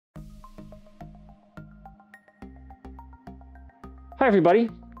Hi everybody,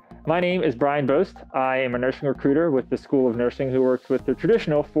 my name is Brian Boast. I am a nursing recruiter with the School of Nursing who works with the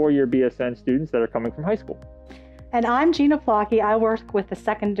traditional four-year BSN students that are coming from high school. And I'm Gina Plocky. I work with the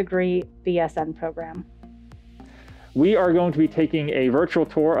second degree BSN program. We are going to be taking a virtual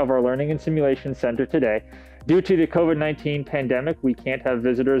tour of our Learning and Simulation Center today. Due to the COVID-19 pandemic, we can't have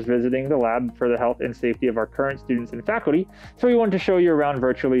visitors visiting the lab for the health and safety of our current students and faculty, so we wanted to show you around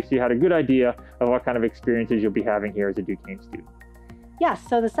virtually so you had a good idea of what kind of experiences you'll be having here as a duq student. Yes,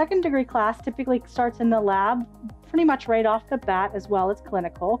 so the second degree class typically starts in the lab pretty much right off the bat, as well as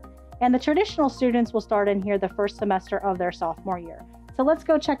clinical. And the traditional students will start in here the first semester of their sophomore year. So let's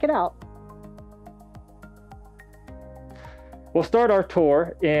go check it out. We'll start our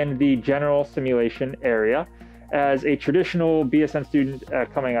tour in the general simulation area. As a traditional BSN student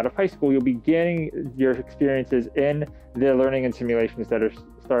coming out of high school, you'll be getting your experiences in the learning and simulations that are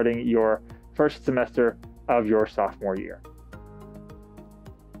starting your first semester of your sophomore year.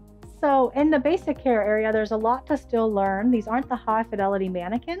 So in the basic care area, there's a lot to still learn. These aren't the high fidelity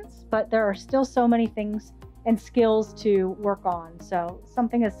mannequins, but there are still so many things and skills to work on. So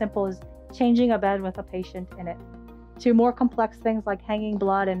something as simple as changing a bed with a patient in it, to more complex things like hanging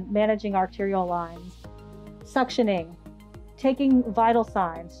blood and managing arterial lines, suctioning, taking vital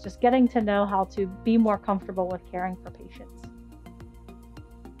signs, just getting to know how to be more comfortable with caring for patients.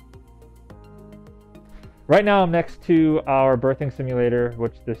 Right now I'm next to our birthing simulator,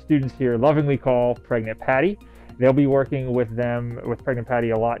 which the students here lovingly call Pregnant Patty. They'll be working with Pregnant Patty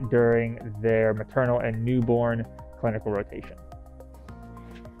a lot during their maternal and newborn clinical rotation.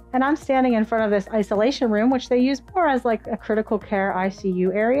 And I'm standing in front of this isolation room, which they use more as like a critical care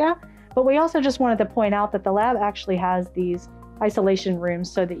ICU area. But we also just wanted to point out that the lab actually has these isolation rooms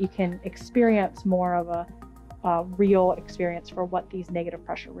so that you can experience more of a real experience for what these negative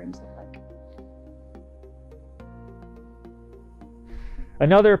pressure rooms look like.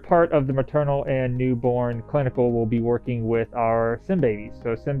 Another part of the maternal and newborn clinical will be working with our sim babies.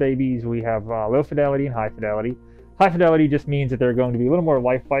 So sim babies, we have low fidelity and high fidelity. High fidelity just means that they're going to be a little more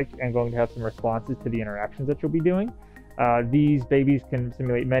lifelike and going to have some responses to the interactions that you'll be doing. These babies can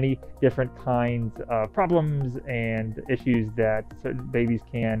simulate many different kinds of problems and issues that certain babies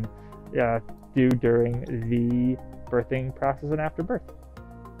can do during the birthing process and after birth.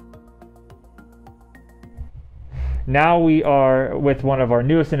 Now we are with one of our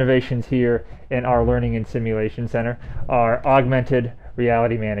newest innovations here in our Learning and Simulation Center, our augmented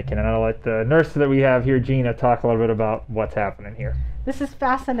reality mannequin. And I'll let the nurse that we have here, Gina, talk a little bit about what's happening here. This is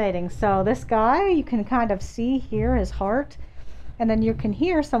fascinating. So this guy, you can kind of see here his heart, and then you can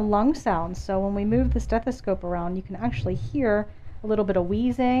hear some lung sounds. So when we move the stethoscope around, you can actually hear a little bit of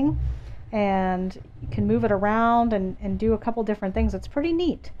wheezing, and you can move it around and do a couple different things. It's pretty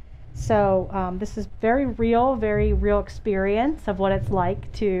neat. So this is very real experience of what it's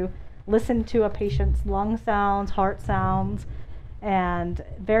like to listen to a patient's lung sounds, heart sounds, and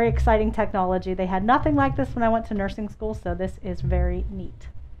very exciting technology. They had nothing like this when I went to nursing school, so this is very neat.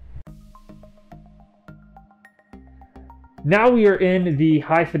 Now we are in the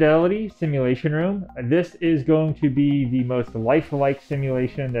high fidelity simulation room. This is going to be the most lifelike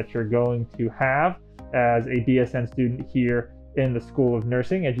simulation that you're going to have as a BSN student here in the School of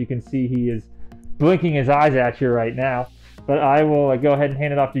Nursing. As you can see, he is blinking his eyes at you right now, but I will go ahead and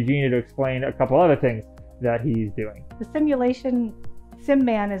hand it off to Gina to explain a couple other things that he's doing. The simulation sim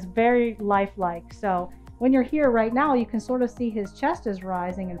man is very lifelike. So when you're here right now, you can sort of see his chest is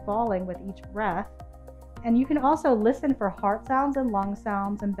rising and falling with each breath. And you can also listen for heart sounds and lung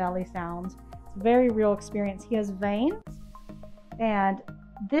sounds and belly sounds. It's a very real experience. He has veins, and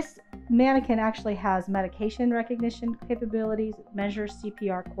this mannequin actually has medication recognition capabilities, measures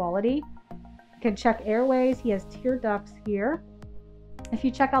CPR quality, can check airways. He has tear ducts here. If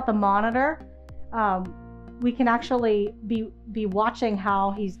you check out the monitor, we can actually be watching how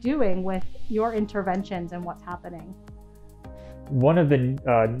he's doing with your interventions and what's happening. One of the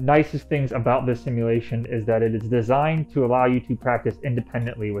nicest things about this simulation is that it is designed to allow you to practice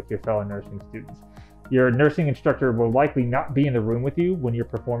independently with your fellow nursing students. Your nursing instructor will likely not be in the room with you when you're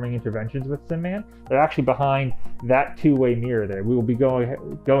performing interventions with SimMan. They're actually behind that two-way mirror there. We will be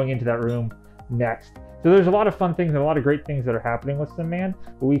going into that room next. So there's a lot of fun things and a lot of great things that are happening with SimMan.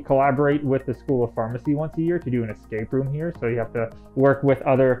 We collaborate with the School of Pharmacy once a year to do an escape room here. So you have to work with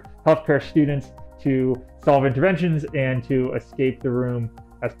other healthcare students to solve interventions and to escape the room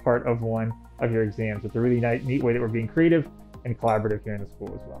as part of one of your exams. It's a really neat way that we're being creative and collaborative here in the school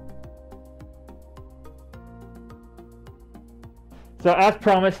as well. So as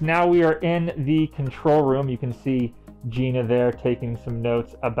promised, now we are in the control room. You can see Gina there taking some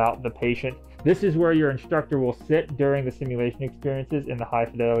notes about the patient. This is where your instructor will sit during the simulation experiences in the high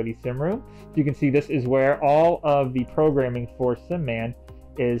fidelity sim room. So you can see this is where all of the programming for SimMan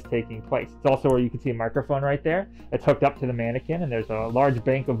is taking place. It's also where you can see a microphone right there. It's hooked up to the mannequin, and there's a large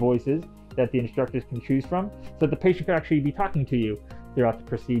bank of voices that the instructors can choose from, so that the patient can actually be talking to you throughout the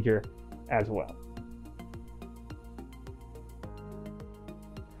procedure as well.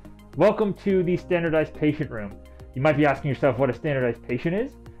 Welcome to the standardized patient room. You might be asking yourself what a standardized patient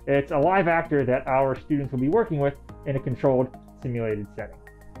is. It's a live actor that our students will be working with in a controlled simulated setting.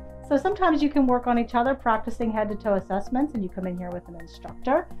 So sometimes you can work on each other practicing head-to-toe assessments, and you come in here with an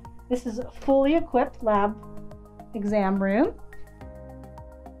instructor. This is a fully equipped lab exam room.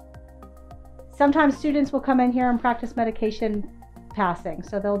 Sometimes students will come in here and practice medication passing.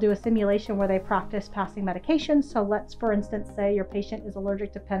 So they'll do a simulation where they practice passing medication. So let's, for instance, say your patient is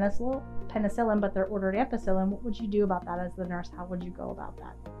allergic to penicillin, but they're ordered ampicillin. What would you do about that as the nurse? How would you go about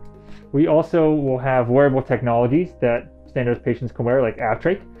that? We also will have wearable technologies that standardized patients can wear, like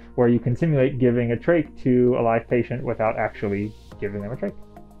trach, where you can simulate giving a trach to a live patient without actually giving them a trach.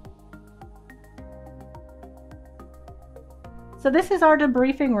 So this is our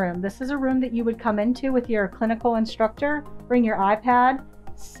debriefing room. This is a room that you would come into with your clinical instructor, bring your iPad,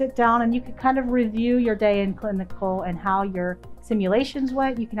 sit down, and you can kind of review your day in clinical and how your simulations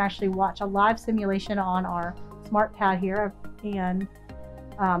went. You can actually watch a live simulation on our smart pad here, and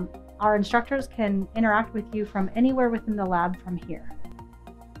our instructors can interact with you from anywhere within the lab from here.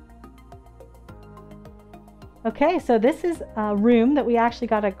 Okay, so this is a room that we actually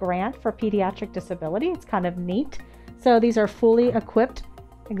got a grant for pediatric disability. It's kind of neat. So these are fully equipped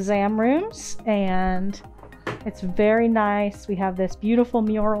exam rooms, and it's very nice. We have this beautiful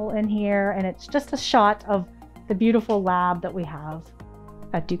mural in here, and it's just a shot of the beautiful lab that we have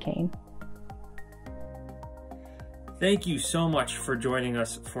at Duquesne. Thank you so much for joining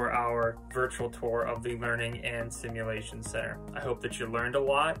us for our virtual tour of the Learning and Simulation Center. I hope that you learned a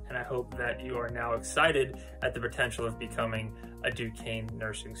lot, and I hope that you are now excited at the potential of becoming a Duquesne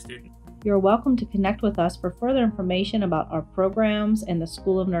nursing student. You're welcome to connect with us for further information about our programs and the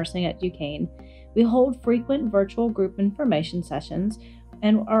School of Nursing at Duquesne. We hold frequent virtual group information sessions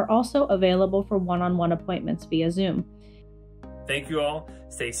and are also available for one-on-one appointments via Zoom. Thank you all.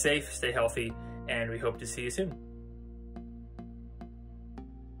 Stay safe, stay healthy, and we hope to see you soon.